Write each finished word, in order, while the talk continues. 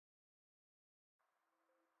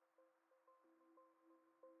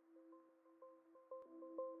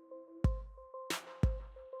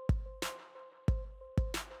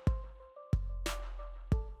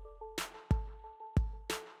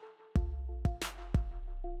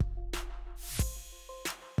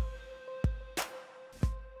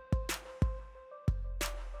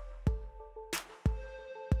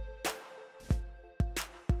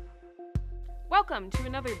Welcome to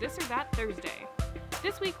another This or That Thursday.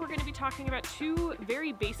 This week we're going to be talking about two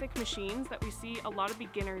very basic machines that we see a lot of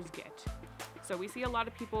beginners get. So we see a lot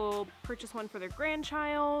of people purchase one for their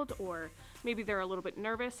grandchild, or maybe they're a little bit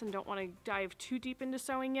nervous and don't want to dive too deep into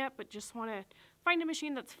sewing yet, but just want to find a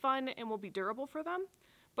machine that's fun and will be durable for them.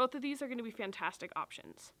 Both of these are going to be fantastic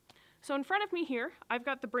options. So in front of me here, I've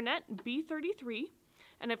got the Bernette b33,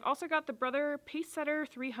 and I've also got the Brother Pacesetter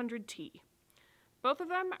 300T. Both of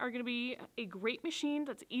them are going to be a great machine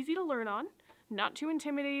that's easy to learn on, not too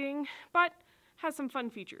intimidating, but has some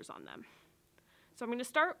fun features on them. So I'm going to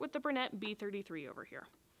start with the Bernette b33 over here.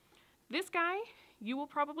 This guy, you will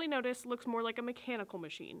probably notice, looks more like a mechanical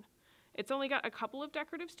machine. It's only got a couple of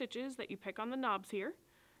decorative stitches that you pick on the knobs here,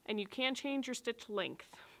 and you can change your stitch length,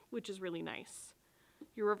 which is really nice.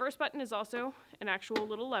 Your reverse button is also an actual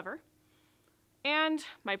little lever. And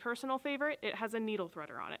my personal favorite, it has a needle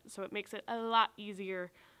threader on it, so it makes it a lot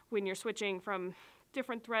easier when you're switching from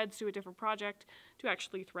different threads to a different project to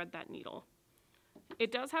actually thread that needle.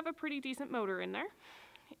 It does have a pretty decent motor in there,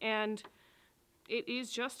 and it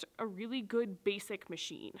is just a really good basic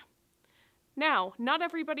machine. Now, not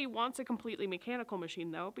everybody wants a completely mechanical machine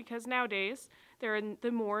though, because nowadays there are the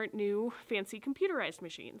more new fancy computerized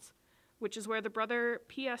machines, which is where the Brother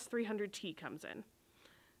PS300T comes in.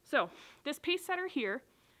 So this Pacesetter here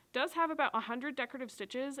does have about 100 decorative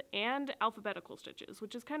stitches and alphabetical stitches,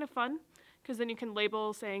 which is kind of fun because then you can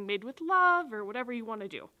label saying made with love or whatever you want to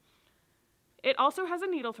do. It also has a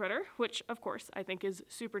needle threader, which of course I think is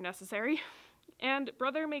super necessary, and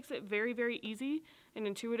Brother makes it very, very easy and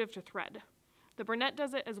intuitive to thread. The Bernette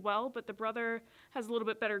does it as well, but the Brother has a little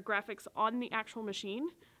bit better graphics on the actual machine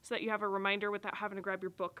so that you have a reminder without having to grab your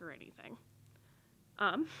book or anything.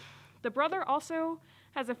 The Brother also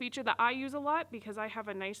has a feature that I use a lot because I have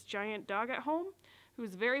a nice giant dog at home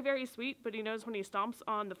who's very, very sweet, but he knows when he stomps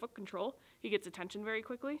on the foot control, he gets attention very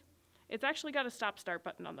quickly. It's actually got a stop-start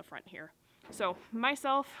button on the front here. So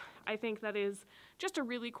myself, I think that is just a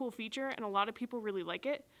really cool feature, and a lot of people really like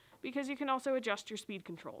it because you can also adjust your speed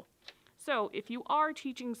control. So if you are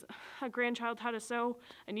teaching a grandchild how to sew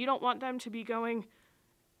and you don't want them to be going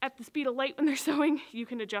at the speed of light when they're sewing, you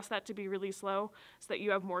can adjust that to be really slow so that you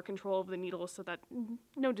have more control of the needles so that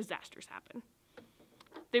no disasters happen.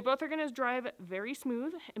 They both are going to drive very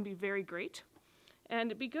smooth and be very great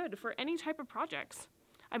and be good for any type of projects.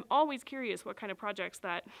 I'm always curious what kind of projects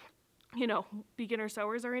that, beginner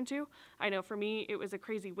sewers are into. I know for me it was a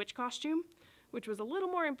crazy witch costume, which was a little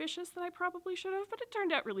more ambitious than I probably should have, but it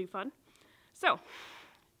turned out really fun. So,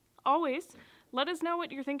 always let us know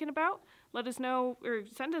what you're thinking about. Let us know, or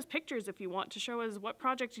send us pictures if you want to show us what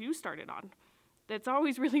project you started on. It's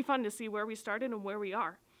always really fun to see where we started and where we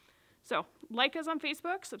are. So, like us on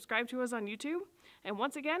Facebook, subscribe to us on YouTube, and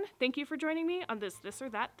once again, thank you for joining me on this or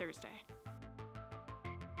That Thursday.